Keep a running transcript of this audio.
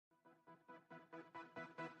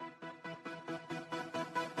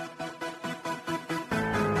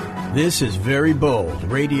This is Very Bold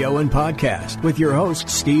Radio and Podcast with your host,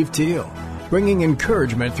 Steve Teal, bringing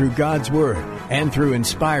encouragement through God's Word and through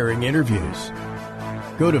inspiring interviews.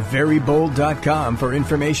 Go to verybold.com for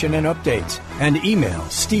information and updates, and email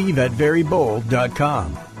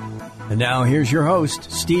steve@verybold.com. And now here's your host,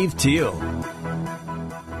 Steve Teal.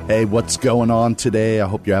 Hey, what's going on today? I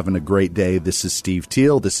hope you're having a great day. This is Steve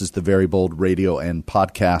Teal. This is the Very Bold Radio and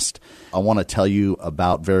Podcast. I want to tell you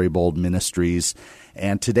about Very Bold Ministries.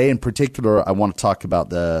 And today in particular, I want to talk about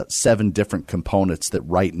the 7 different components that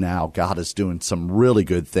right now God is doing some really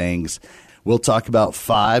good things. We'll talk about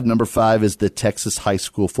 5. Number 5 is the Texas High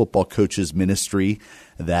School Football Coaches Ministry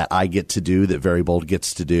that I get to do, that Very Bold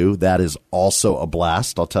gets to do. That is also a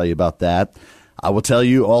blast. I'll tell you about that. I will tell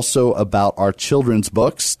you also about our children's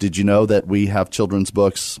books. Did you know that we have children's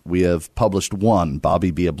books? We have published one,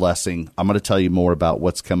 Bobby Be a Blessing. I'm going to tell you more about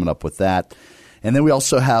what's coming up with that. And then we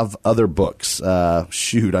also have other books. I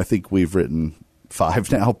think we've written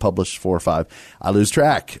 5 now, published 4 or 5. I lose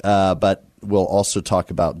track. But we'll also talk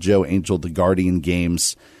about Joe Angel, The Guardian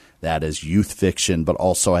Games. That is youth fiction. But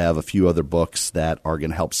also I have a few other books that are going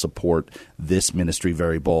to help support this ministry,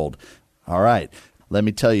 Very Bold. All right. Let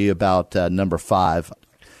me tell you about number 5.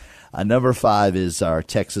 Number 5 is our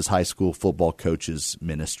Texas High School Football Coaches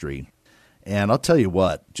Ministry. And I'll tell you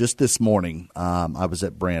what, just this morning, I was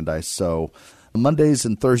at Brandeis. So Mondays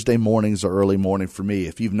and Thursday mornings are early morning for me.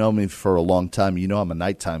 If you've known me for a long time, you know I'm a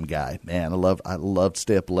nighttime guy. Man, I love to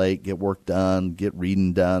stay up late, get work done, get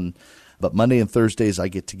reading done. But Monday and Thursdays, I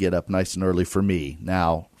get to get up nice and early for me.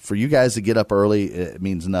 Now, for you guys to get up early, it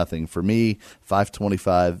means nothing. For me,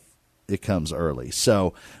 5:25, it comes early.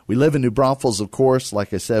 So we live in New Braunfels, of course,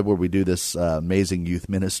 like I said, where we do this amazing youth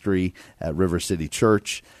ministry at River City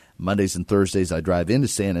Church. Mondays and Thursdays, I drive into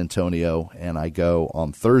San Antonio, and I go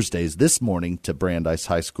on Thursdays this morning to Brandeis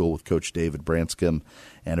High School with Coach David Branscombe,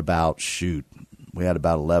 and we had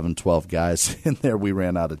about 11, 12 guys in there. We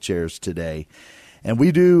ran out of chairs today. And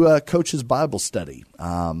we do Coaches Bible Study,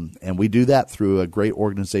 and we do that through a great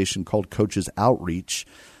organization called Coaches Outreach.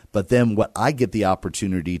 But then what I get the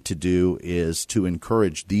opportunity to do is to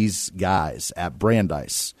encourage these guys at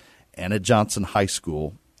Brandeis and at Johnson High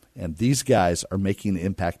School. And these guys are making an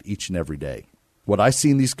impact each and every day. What I see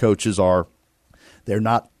in these coaches they're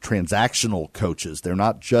not transactional coaches. They're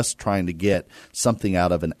not just trying to get something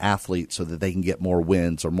out of an athlete so that they can get more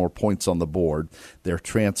wins or more points on the board. They're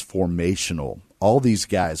transformational. All these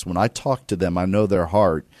guys, when I talk to them, I know their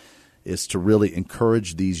heart is to really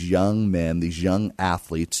encourage these young men, these young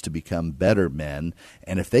athletes to become better men.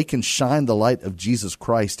 And if they can shine the light of Jesus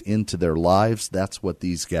Christ into their lives, that's what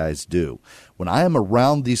these guys do. When I am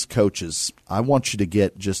around these coaches, I want you to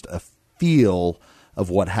get just a feel of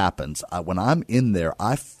what happens. When I'm in there,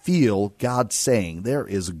 I feel God saying there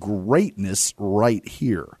is greatness right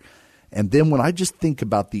here. And then when I just think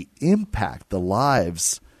about the impact, the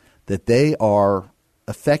lives that they are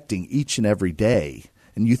affecting each and every day,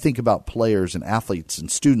 and you think about players and athletes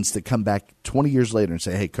and students that come back 20 years later and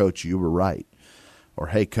say, hey, Coach, you were right. Or,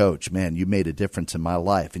 hey, Coach, man, you made a difference in my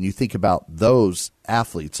life. And you think about those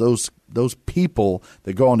athletes, those people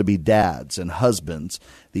that go on to be dads and husbands,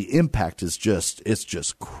 the impact is just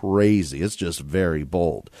crazy. It's just very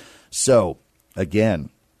bold. So, again,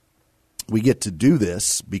 we get to do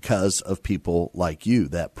this because of people like you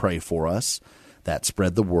that pray for us, that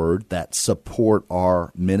spread the word, that support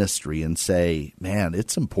our ministry and say, man,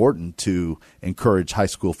 it's important to encourage high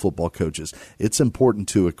school football coaches. It's important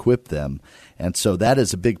to equip them. And so that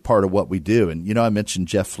is a big part of what we do. And, I mentioned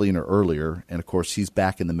Jeff Fleener earlier, and, of course, he's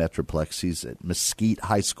back in the Metroplex. He's at Mesquite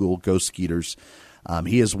High School. Go Skeeters.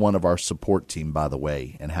 He is one of our support team, by the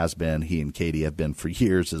way, and has been. He and Katie have been for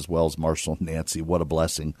years, as well as Marshall and Nancy. What a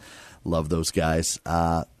blessing. Love those guys.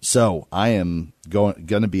 So I am going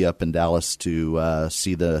to be up in Dallas to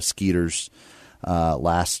see the Skeeters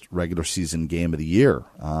last regular season game of the year.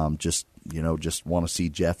 Just want to see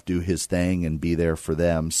Jeff do his thing and be there for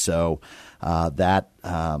them. So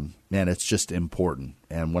man, it's just important.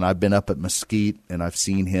 And when I've been up at Mesquite and I've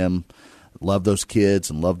seen him love those kids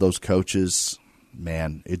and love those coaches,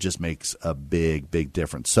 man, it just makes a big, big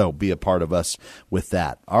difference. So be a part of us with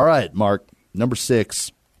that. All right, Mark, number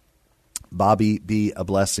 6. Bobby Be a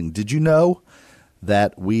Blessing. Did you know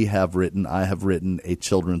that I have written a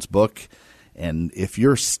children's book? And if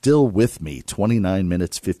you're still with me 29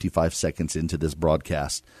 minutes, 55 seconds into this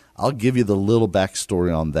broadcast, I'll give you the little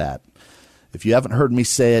backstory on that. If you haven't heard me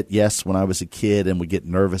say it, yes, when I was a kid and would get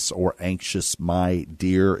nervous or anxious, my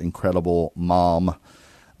dear, incredible mom,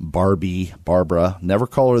 Barbara, never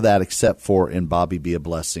call her that except for in Bobby Be a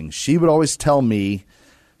Blessing. She would always tell me,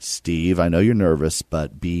 Steve, I know you're nervous,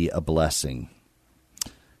 but be a blessing.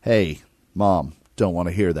 hey, Mom, don't want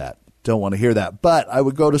to hear that. Don't want to hear that. But I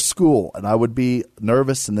would go to school and I would be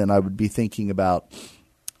nervous, and then I would be thinking about,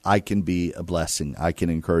 I can be a blessing. I can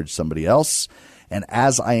encourage somebody else. And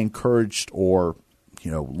as I encouraged or,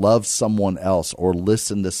 loved someone else or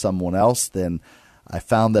listened to someone else, then I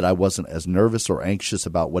found that I wasn't as nervous or anxious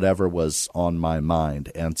about whatever was on my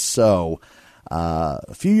mind. And so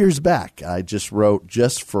a few years back, I just wrote,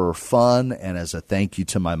 just for fun and as a thank you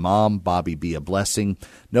to my mom, Bobby Be a Blessing.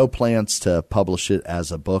 No plans to publish it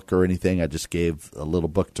as a book or anything. I just gave a little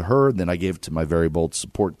book to her, and then I gave it to my Very Bold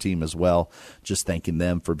support team as well, just thanking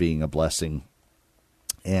them for being a blessing.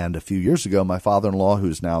 And a few years ago, my father-in-law,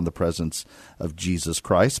 who's now in the presence of Jesus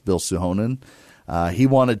Christ, Bill Suhonen, he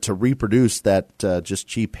wanted to reproduce that just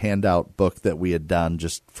cheap handout book that we had done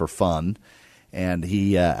just for fun. And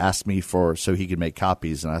he asked me so he could make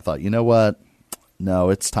copies. And I thought, you know what?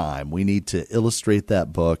 No, it's time. We need to illustrate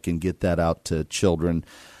that book and get that out to children.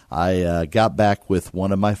 I got back with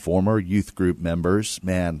one of my former youth group members.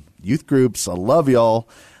 Man, youth groups, I love y'all.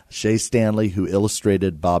 Shay Stanley, who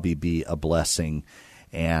illustrated Bobby Be a Blessing.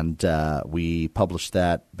 And we published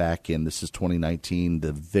that back in, this is 2019,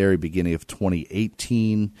 the very beginning of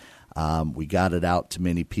 2018. We got it out to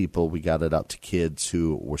many people. We got it out to kids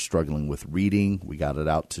who were struggling with reading. We got it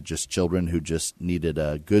out to just children who just needed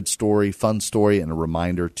a good story, fun story, and a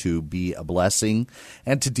reminder to be a blessing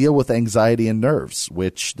and to deal with anxiety and nerves,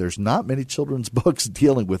 which there's not many children's books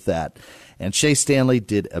dealing with that. And Shay Stanley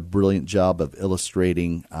did a brilliant job of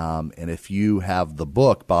illustrating. And if you have the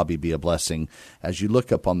book, Bobby Be a Blessing, as you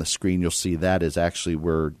look up on the screen, you'll see that is actually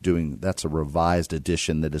that's a revised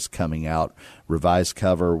edition that is coming out. Revised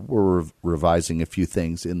cover. We're revising a few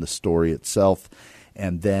things in the story itself.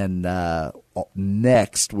 And then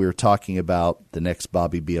next, we're talking about the next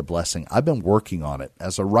Bobby Be a Blessing. I've been working on it.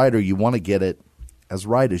 As a writer, you want to get it as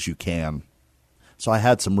right as you can. So I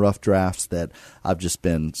had some rough drafts that I've just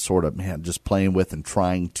been just playing with and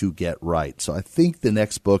trying to get right. So I think the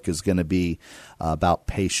next book is going to be about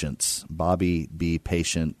patience. Bobby, be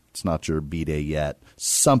patient. It's not your B-Day yet.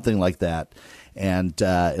 Something like that. And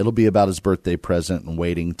it'll be about his birthday present and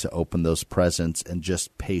waiting to open those presents and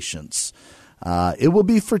just patience. It will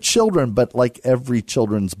be for children, but like every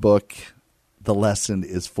children's book, the lesson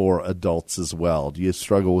is for adults as well. Do you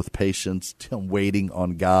struggle with patience, waiting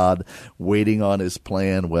on God, waiting on his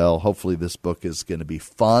plan? Well, hopefully this book is going to be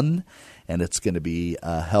fun, and it's going to be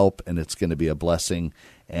a help, and it's going to be a blessing.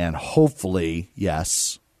 And hopefully,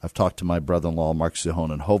 yes, I've talked to my brother-in-law, Mark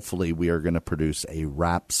Suhonen. Hopefully we are going to produce a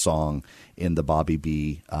rap song in the Bobby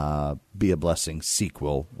Be a Blessing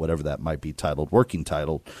sequel, whatever that might be titled, working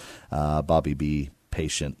titled, Bobby Be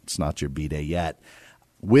Patient. It's not your B-Day yet.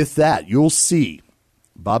 With that, you'll see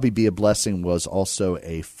Bobby Be a Blessing was also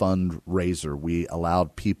a fundraiser. We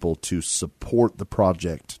allowed people to support the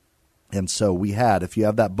project. And so we had, if you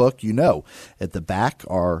have that book, at the back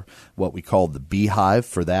are what we call the Beehive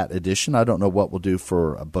for that edition. I don't know what we'll do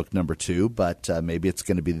for book number 2, but maybe it's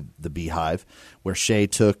going to be the Beehive, where Shay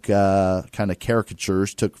took kind of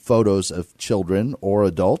caricatures, took photos of children or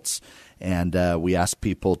adults, and we asked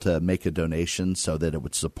people to make a donation so that it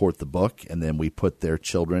would support the book. And then we put their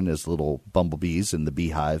children as little bumblebees in the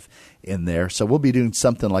beehive in there. So we'll be doing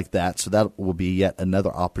something like that. So that will be yet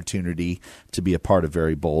another opportunity to be a part of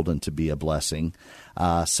Very Bold and to be a blessing.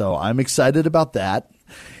 So I'm excited about that.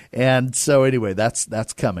 And so anyway, that's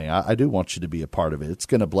coming. I do want you to be a part of it. It's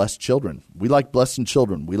going to bless children. We like blessing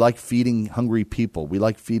children. We like feeding hungry people. We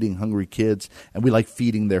like feeding hungry kids, and we like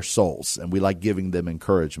feeding their souls, and we like giving them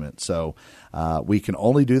encouragement. So we can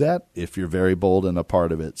only do that if you're very bold and a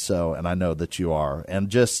part of it. So, and I know that you are. And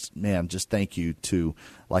just thank you to,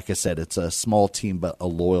 like I said, it's a small team, but a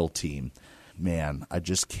loyal team. Man, I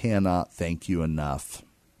just cannot thank you enough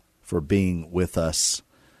for being with us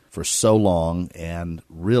for so long, and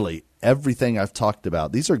really everything I've talked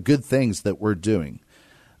about. These are good things that we're doing.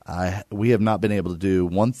 We have not been able to do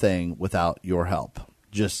one thing without your help.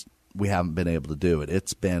 We haven't been able to do it.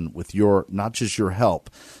 It's been with not just your help.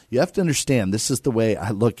 You have to understand, this is the way I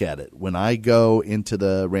look at it. When I go into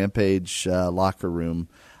the Rampage locker room,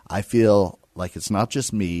 I feel like it's not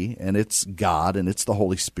just me, and it's God, and it's the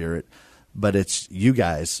Holy Spirit, but it's you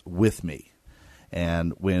guys with me.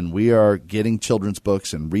 And when we are getting children's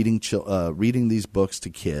books and reading these books to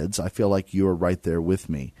kids, I feel like you are right there with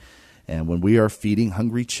me. And when we are feeding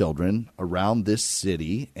hungry children around this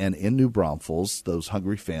city and in New Braunfels, those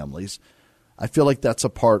hungry families, I feel like that's a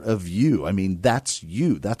part of you. I mean, that's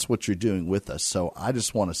you. That's what you're doing with us. So I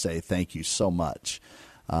just want to say thank you so much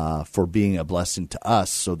for being a blessing to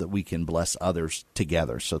us so that we can bless others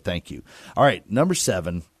together. So thank you. All right, number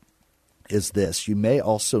 7. is this. You may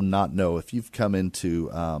also not know, if you've come into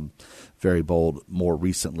Very Bold more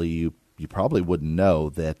recently, you probably wouldn't know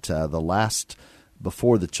that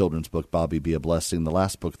before the children's book, Bobby Be a Blessing, the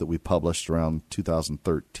last book that we published around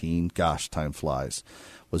 2013, gosh, time flies,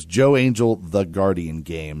 was Joe Angel, The Guardian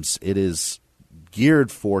Games. It is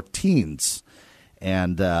geared for teens.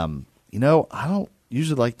 And, I don't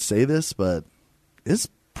usually like to say this, but it's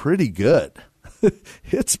pretty good.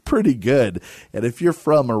 It's pretty good. And if you're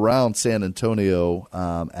from around San Antonio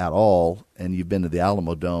at all and you've been to the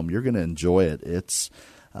Alamo Dome, you're going to enjoy it.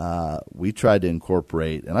 We tried to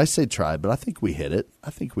incorporate, and I say tried, but I think we hit it.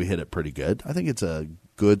 I think we hit it pretty good. I think it's a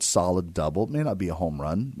good, solid double. It may not be a home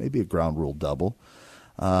run, maybe a ground rule double.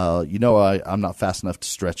 I'm not fast enough to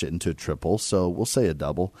stretch it into a triple, so we'll say a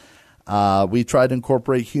double. We tried to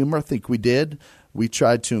incorporate humor. I think we did. We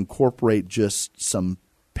tried to incorporate just some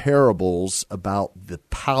parables about the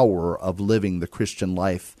power of living the Christian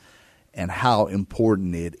life and how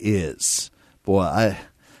important it is. Boy, I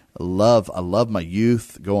love my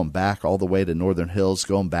youth, going back all the way to Northern Hills,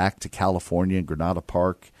 going back to California and Granada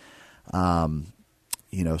Park.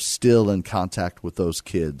 Still in contact with those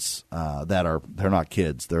kids they're not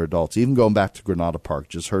kids, they're adults. Even going back to Granada Park,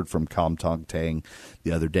 just heard from Kam Tong Tang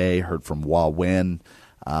the other day, heard from Hua Wen.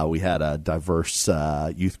 We had a diverse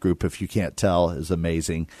youth group, if you can't tell, is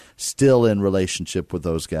amazing. Still in relationship with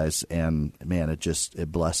those guys, and man,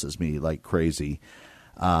 it blesses me like crazy.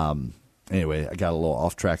 Anyway, I got a little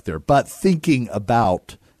off track there. But thinking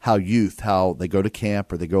about how they go to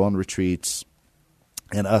camp or they go on retreats,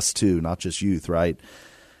 and us too, not just youth, right?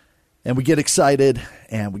 And we get excited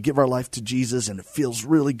and we give our life to Jesus, and it feels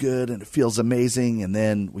really good and it feels amazing. And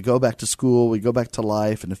then we go back to school, we go back to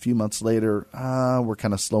life, and a few months later, we're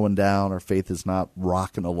kind of slowing down. Our faith is not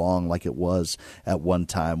rocking along like it was at one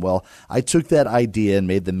time. Well, I took that idea and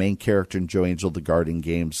made the main character in Joe Angel, The Guardian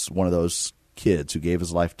Games, one of those kids who gave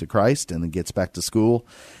his life to Christ and then gets back to school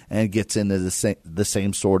and gets into the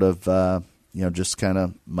same sort of just kind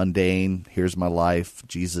of mundane. Here's my life.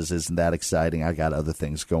 Jesus isn't that exciting. I got other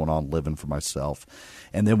things going on, living for myself.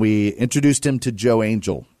 And then we introduced him to Joe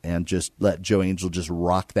Angel and just let Joe Angel just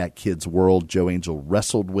rock that kid's world. Joe Angel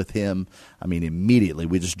wrestled with him. I mean, immediately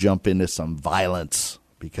we just jump into some violence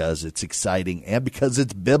because it's exciting and because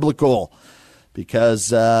it's biblical.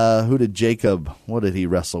 Because what did he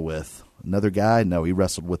wrestle with? Another guy? No, he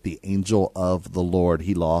wrestled with the angel of the Lord.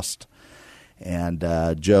 He lost. And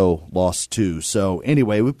Joe lost too. So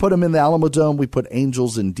anyway, we put him in the Alamo Dome. We put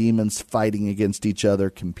angels and demons fighting against each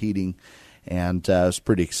other, competing, and it was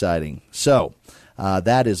pretty exciting. So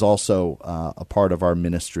that is also a part of our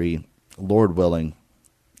ministry. Lord willing,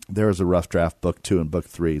 there is a Rough Draft Book 2 and Book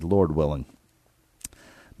 3, Lord willing.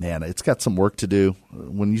 Man, it's got some work to do.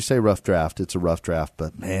 When you say rough draft, it's a rough draft,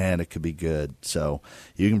 but man, it could be good. So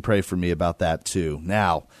you can pray for me about that too.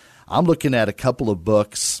 Now, I'm looking at a couple of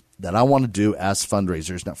books that I want to do as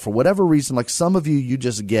fundraisers. Now, for whatever reason, like some of you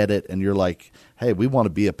just get it and you're like, hey, we want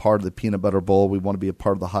to be a part of the Peanut Butter Bowl. We want to be a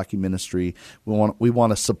part of the hockey ministry. We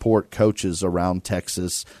want to support coaches around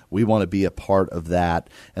Texas. We want to be a part of that.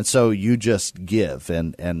 And so you just give,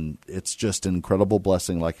 and it's just an incredible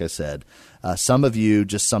blessing, like I said. Some of you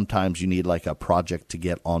just sometimes you need like a project to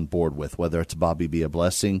get on board with, whether it's Bobby Be a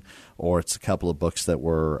Blessing or it's a couple of books that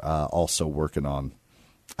we're also working on.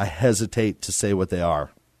 I hesitate to say what they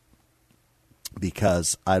are,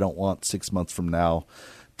 because I don't want 6 months from now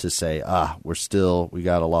to say, we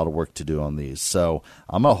got a lot of work to do on these. So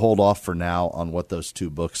I'm going to hold off for now on what those two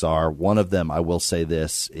books are. One of them, I will say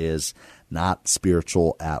this, is not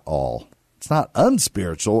spiritual at all. It's not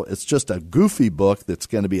unspiritual. It's just a goofy book that's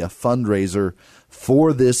going to be a fundraiser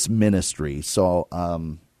for this ministry. So,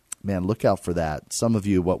 look out for that. Some of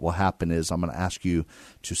you, what will happen is I'm going to ask you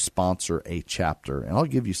to sponsor a chapter, and I'll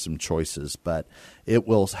give you some choices, but it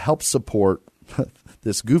will help support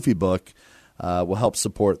this goofy book, will help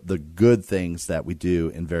support the good things that we do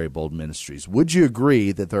in Very Bold Ministries. Would you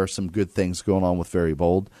agree that there are some good things going on with Very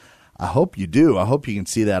Bold? I hope you do. I hope you can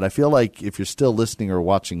see that. I feel like if you're still listening or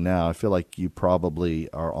watching now, I feel like you probably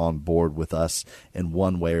are on board with us in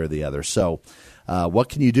one way or the other. So what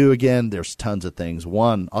can you do again? There's tons of things.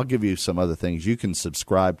 One, I'll give you some other things. You can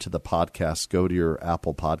subscribe to the podcast. Go to your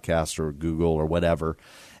Apple Podcast or Google or whatever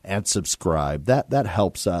and subscribe. That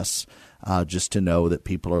helps us just to know that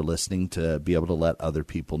people are listening, to be able to let other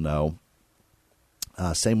people know.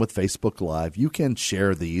 Same with Facebook Live. You can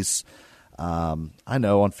share these. I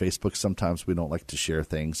know on Facebook sometimes we don't like to share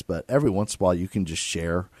things, but every once in a while you can just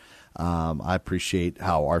share. I appreciate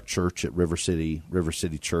how our church at River City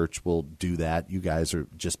Church will do that. You guys are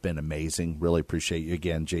just been amazing. Really appreciate you.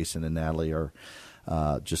 Again, Jason and Natalie are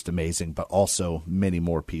just amazing, but also many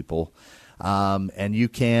more people. And you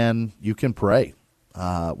can pray.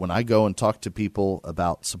 When I go and talk to people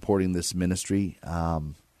about supporting this ministry,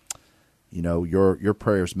 your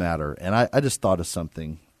prayers matter. And I just thought of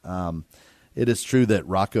something. It is true that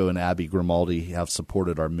Rocco and Abby Grimaldi have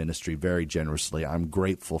supported our ministry very generously. I'm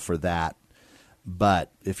grateful for that.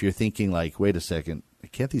 But if you're thinking like, wait a second,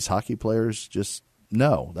 can't these hockey players just –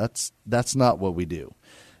 no, that's not what we do.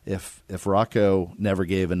 If Rocco never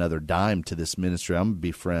gave another dime to this ministry, I'm going to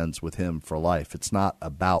be friends with him for life. It's not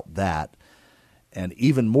about that. And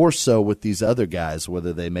even more so with these other guys,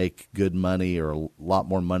 whether they make good money or a lot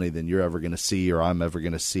more money than you're ever going to see or I'm ever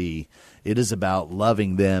going to see, it is about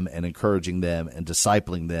loving them and encouraging them and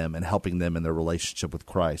discipling them and helping them in their relationship with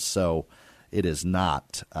Christ. So it is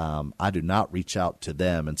not. I do not reach out to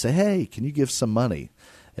them and say, hey, can you give some money?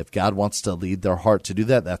 If God wants to lead their heart to do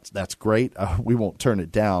that, that's great. We won't turn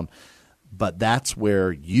it down. But that's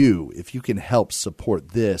where if you can help support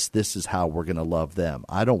this is how we're going to love them.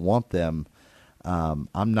 I don't want them.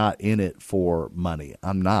 I'm not in it for money.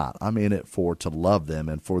 I'm not. I'm in it to love them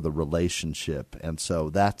and for the relationship. And so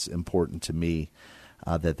that's important to me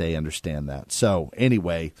that they understand that. So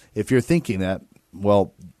anyway, if you're thinking that,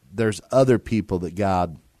 well, there's other people that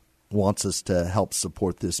God wants us to help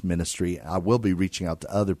support this ministry. I will be reaching out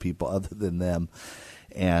to other people other than them.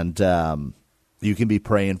 And you can be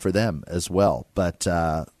praying for them as well. But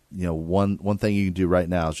one thing you can do right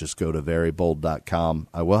now is just go to verybold.com.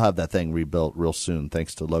 I will have that thing rebuilt real soon,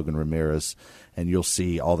 thanks to Logan Ramirez, and you'll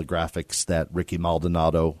see all the graphics that Ricky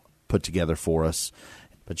Maldonado put together for us.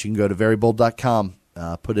 But you can go to verybold.com,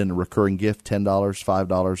 put in a recurring gift, $10,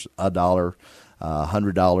 $5, $1,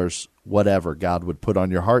 $100, whatever God would put on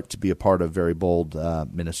your heart to be a part of Very Bold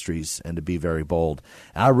Ministries and to be very bold.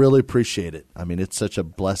 And I really appreciate it. I mean, it's such a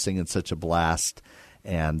blessing and such a blast.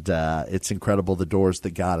 And it's incredible the doors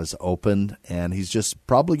that God has opened, and he's just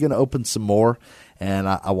probably going to open some more. And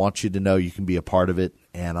I want you to know you can be a part of it.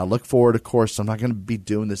 And I look forward, of course, I'm not going to be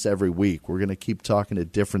doing this every week. We're going to keep talking to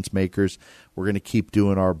difference makers. We're going to keep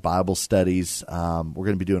doing our Bible studies. We're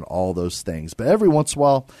going to be doing all those things. But every once in a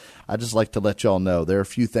while, I just like to let y'all know there are a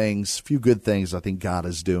few good things I think God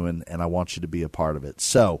is doing, and I want you to be a part of it.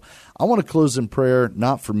 So I want to close in prayer,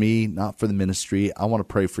 not for me, not for the ministry. I want to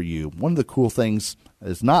pray for you. One of the cool things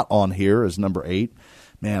is not on here is number 8.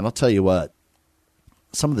 Man, I'll tell you what,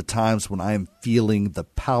 some of the times when I am feeling the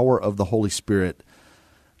power of the Holy Spirit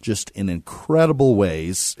just in incredible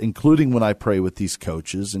ways, including when I pray with these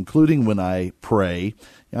coaches, including when I pray.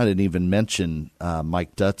 I didn't even mention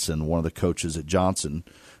Mike Dutson, one of the coaches at Johnson,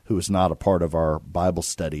 who is not a part of our Bible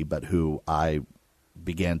study, but who I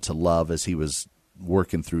began to love as he was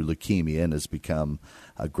working through leukemia and has become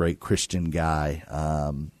a great Christian guy.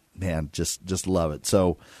 Man, just love it.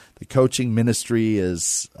 So the coaching ministry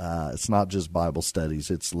is it's not just Bible studies.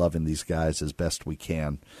 It's loving these guys as best we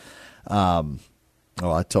can.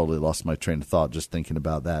 I totally lost my train of thought just thinking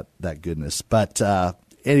about that goodness. But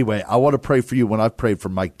anyway, I want to pray for you. When I've prayed for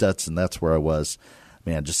Mike Dutson, that's where I was.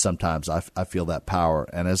 Man, just sometimes I feel that power.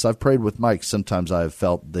 And as I've prayed with Mike, sometimes I've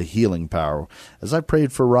felt the healing power. As I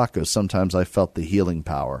prayed for Rocco, sometimes I felt the healing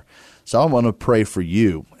power. So I want to pray for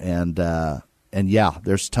you. And yeah,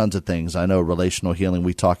 there's tons of things. I know relational healing.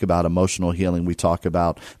 We talk about emotional healing. We talk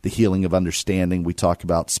about the healing of understanding. We talk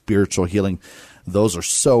about spiritual healing. Those are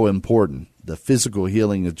so important. The physical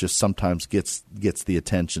healing is just sometimes gets the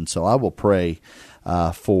attention. So I will pray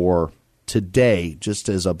for today, just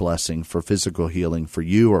as a blessing for physical healing for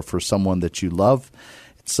you or for someone that you love.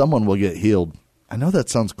 Someone will get healed. I know that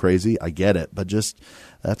sounds crazy. I get it. But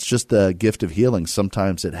that's just the gift of healing.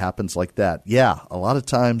 Sometimes it happens like that. Yeah, a lot of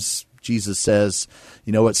times Jesus says,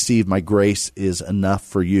 you know what, Steve, my grace is enough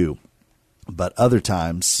for you. But other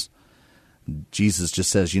times, Jesus just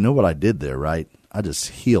says, you know what I did there, right? I just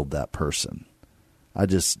healed that person. I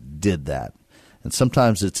just did that. And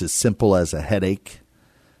sometimes it's as simple as a headache.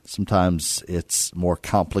 Sometimes it's more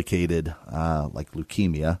complicated, like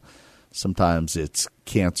leukemia. Sometimes it's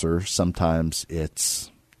cancer. Sometimes it's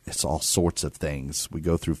all sorts of things. We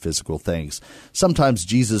go through physical things. Sometimes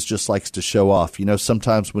Jesus just likes to show off. You know,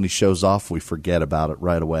 sometimes when he shows off, we forget about it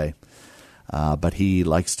right away. But he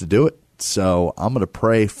likes to do it. So I'm going to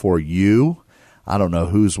pray for you. I don't know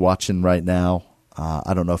who's watching right now.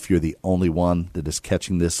 I don't know if you're the only one that is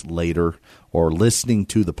catching this later or listening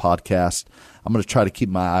to the podcast. I'm going to try to keep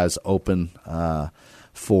my eyes open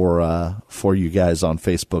for you guys on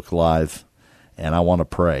Facebook Live, and I want to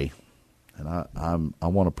pray. And I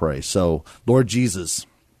want to pray. So, Lord Jesus,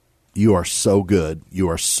 you are so good. You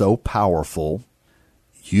are so powerful.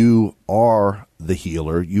 You are the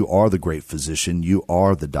healer. You are the great physician. You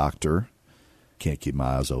are the doctor. Can't keep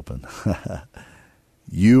my eyes open.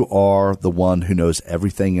 You are the one who knows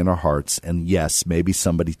everything in our hearts. And yes, maybe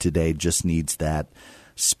somebody today just needs that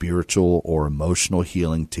spiritual or emotional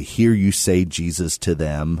healing to hear you say Jesus to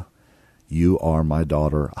them. You are my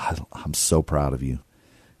daughter. I'm so proud of you.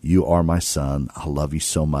 You are my son. I love you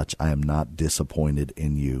so much. I am not disappointed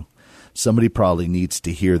in you. Somebody probably needs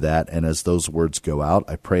to hear that, and as those words go out,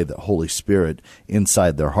 I pray that Holy Spirit,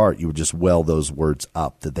 inside their heart, you would just well those words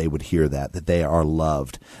up, that they would hear that they are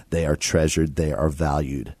loved, they are treasured, they are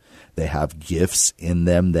valued. They have gifts in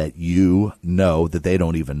them that you know that they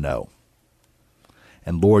don't even know.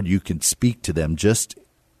 And Lord, you can speak to them just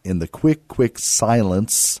in the quick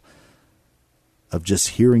silence of just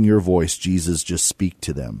hearing your voice. Jesus, just speak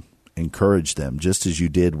to them. Encourage them, just as you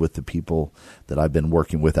did with the people that I've been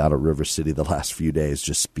working with out at River City the last few days,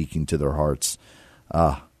 just speaking to their hearts.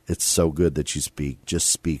 It's so good that you speak. Just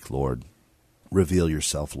speak, Lord. Reveal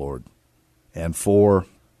yourself, Lord. And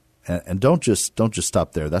don't just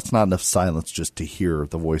stop there. That's not enough silence just to hear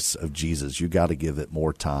the voice of Jesus. You got to give it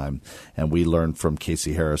more time. And we learned from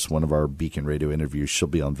Casey Harris, one of our Beacon Radio interviews. She'll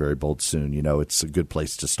be on Very Bold soon. You know, it's a good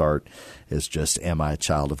place to start is just, am I a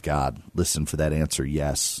child of God? Listen for that answer,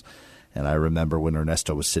 yes. And I remember when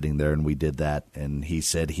Ernesto was sitting there and we did that, and he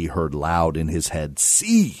said he heard loud in his head,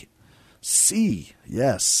 see,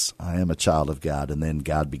 yes, I am a child of God. And then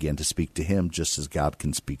God began to speak to him just as God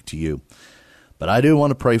can speak to you. But I do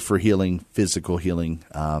want to pray for healing, physical healing,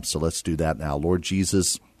 so let's do that now. Lord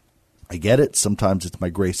Jesus, I get it. Sometimes it's my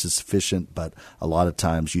grace is sufficient, but a lot of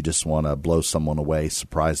times you just want to blow someone away,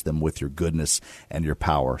 surprise them with your goodness and your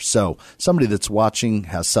power. So somebody that's watching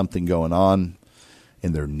has something going on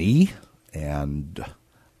in their knee, and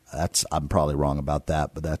I'm probably wrong about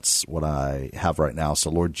that, but that's what I have right now. So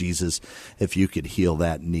Lord Jesus, if you could heal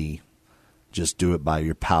that knee, just do it by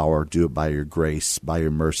your power, do it by your grace, by your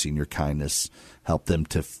mercy and your kindness. Help them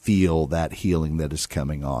to feel that healing that is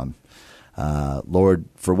coming on. Lord,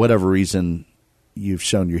 for whatever reason, you've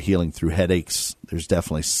shown your healing through headaches. There's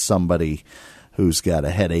definitely somebody who's got a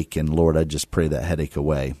headache, and Lord, I just pray that headache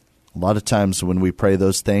away. A lot of times when we pray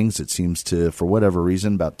those things, it seems to, for whatever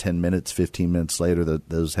reason, about 10 minutes, 15 minutes later,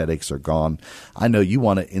 those headaches are gone. I know you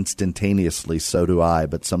want it instantaneously, so do I,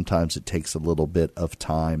 but sometimes it takes a little bit of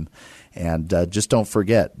time. And just don't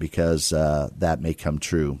forget, because that may come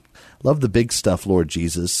true. Love the big stuff, Lord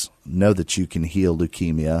Jesus. Know that you can heal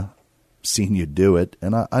leukemia. Seen you do it.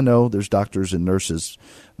 And I know there's doctors and nurses,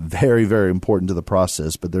 very, very important to the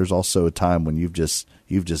process, but there's also a time when you've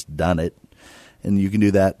just done it. And you can do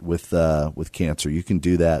that with cancer. You can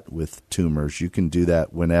do that with tumors. You can do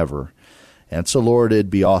that whenever. And so, Lord, it'd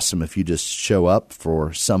be awesome if you just show up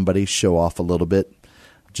for somebody, show off a little bit.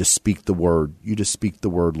 Just speak the word. You just speak the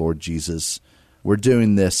word, Lord Jesus. We're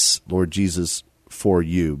doing this, Lord Jesus, for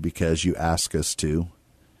you because you ask us to.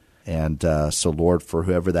 And so, Lord, for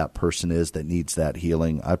whoever that person is that needs that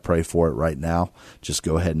healing, I pray for it right now. Just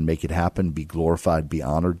go ahead and make it happen. Be glorified, be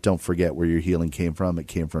honored. Don't forget where your healing came from. It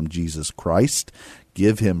came from Jesus Christ.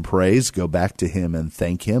 Give him praise. Go back to him and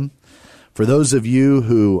thank him. For those of you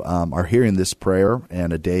who are hearing this prayer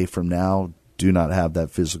and a day from now do not have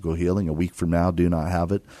that physical healing, a week from now do not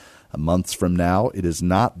have it, a month from now, it is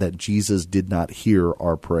not that Jesus did not hear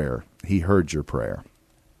our prayer. He heard your prayer.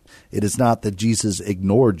 It is not that Jesus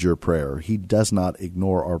ignored your prayer. He does not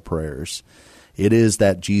ignore our prayers. It is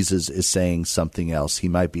that Jesus is saying something else. He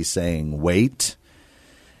might be saying, wait.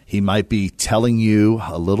 He might be telling you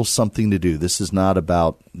a little something to do. This is not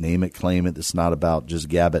about name it, claim it. This is not about just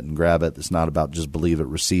gab it and grab it. This is not about just believe it,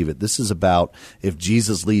 receive it. This is about if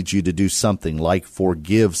Jesus leads you to do something like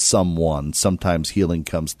forgive someone, sometimes healing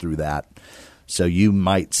comes through that. So you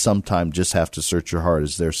might sometime just have to search your heart.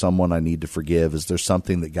 Is there someone I need to forgive? Is there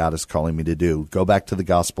something that God is calling me to do? Go back to the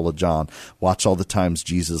Gospel of John. Watch all the times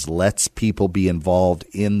Jesus lets people be involved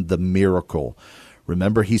in the miracle.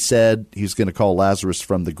 Remember, he said he was going to call Lazarus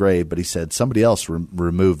from the grave, but he said somebody else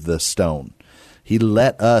removed the stone. He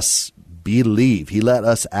let us believe. He let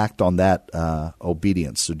us act on that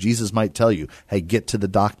obedience. So Jesus might tell you, hey, get to the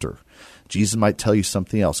doctor. Jesus might tell you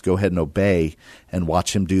something else. Go ahead and obey and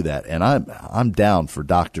watch him do that. And I'm down for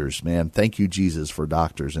doctors, man. Thank you, Jesus, for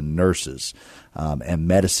doctors and nurses and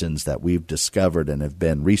medicines that we've discovered and have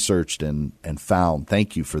been researched and found.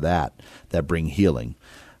 Thank you for that bring healing.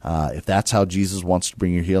 If that's how Jesus wants to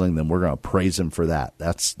bring your healing, then we're going to praise him for that.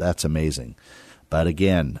 That's amazing. But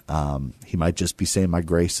again, he might just be saying, my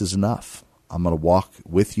grace is enough. I'm going to walk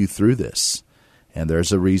with you through this. And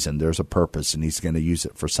there's a reason, there's a purpose, and he's going to use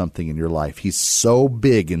it for something in your life. He's so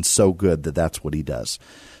big and so good that that's what he does.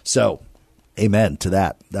 So, amen to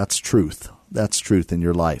that. That's truth. That's truth in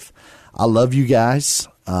your life. I love you guys.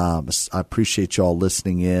 I appreciate y'all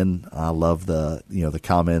listening in. I love the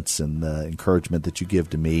comments and the encouragement that you give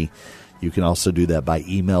to me. You can also do that by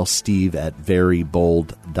email,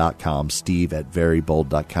 steve@verybold.com,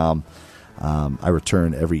 steve@verybold.com. I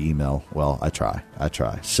return every email. Well, I try.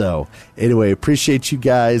 So anyway, appreciate you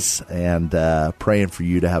guys, and praying for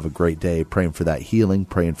you to have a great day, praying for that healing,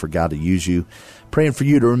 praying for God to use you, praying for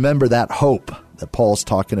you to remember that hope that Paul's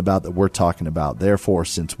talking about, that we're talking about. Therefore,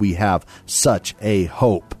 since we have such a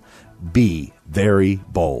hope, be very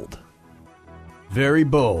bold. Very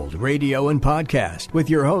Bold Radio and Podcast with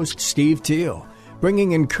your host, Steve Teal,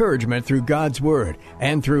 bringing encouragement through God's Word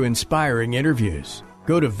and through inspiring interviews.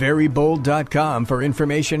 Go to verybold.com for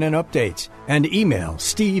information and updates, and email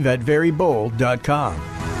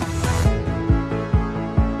steve@verybold.com.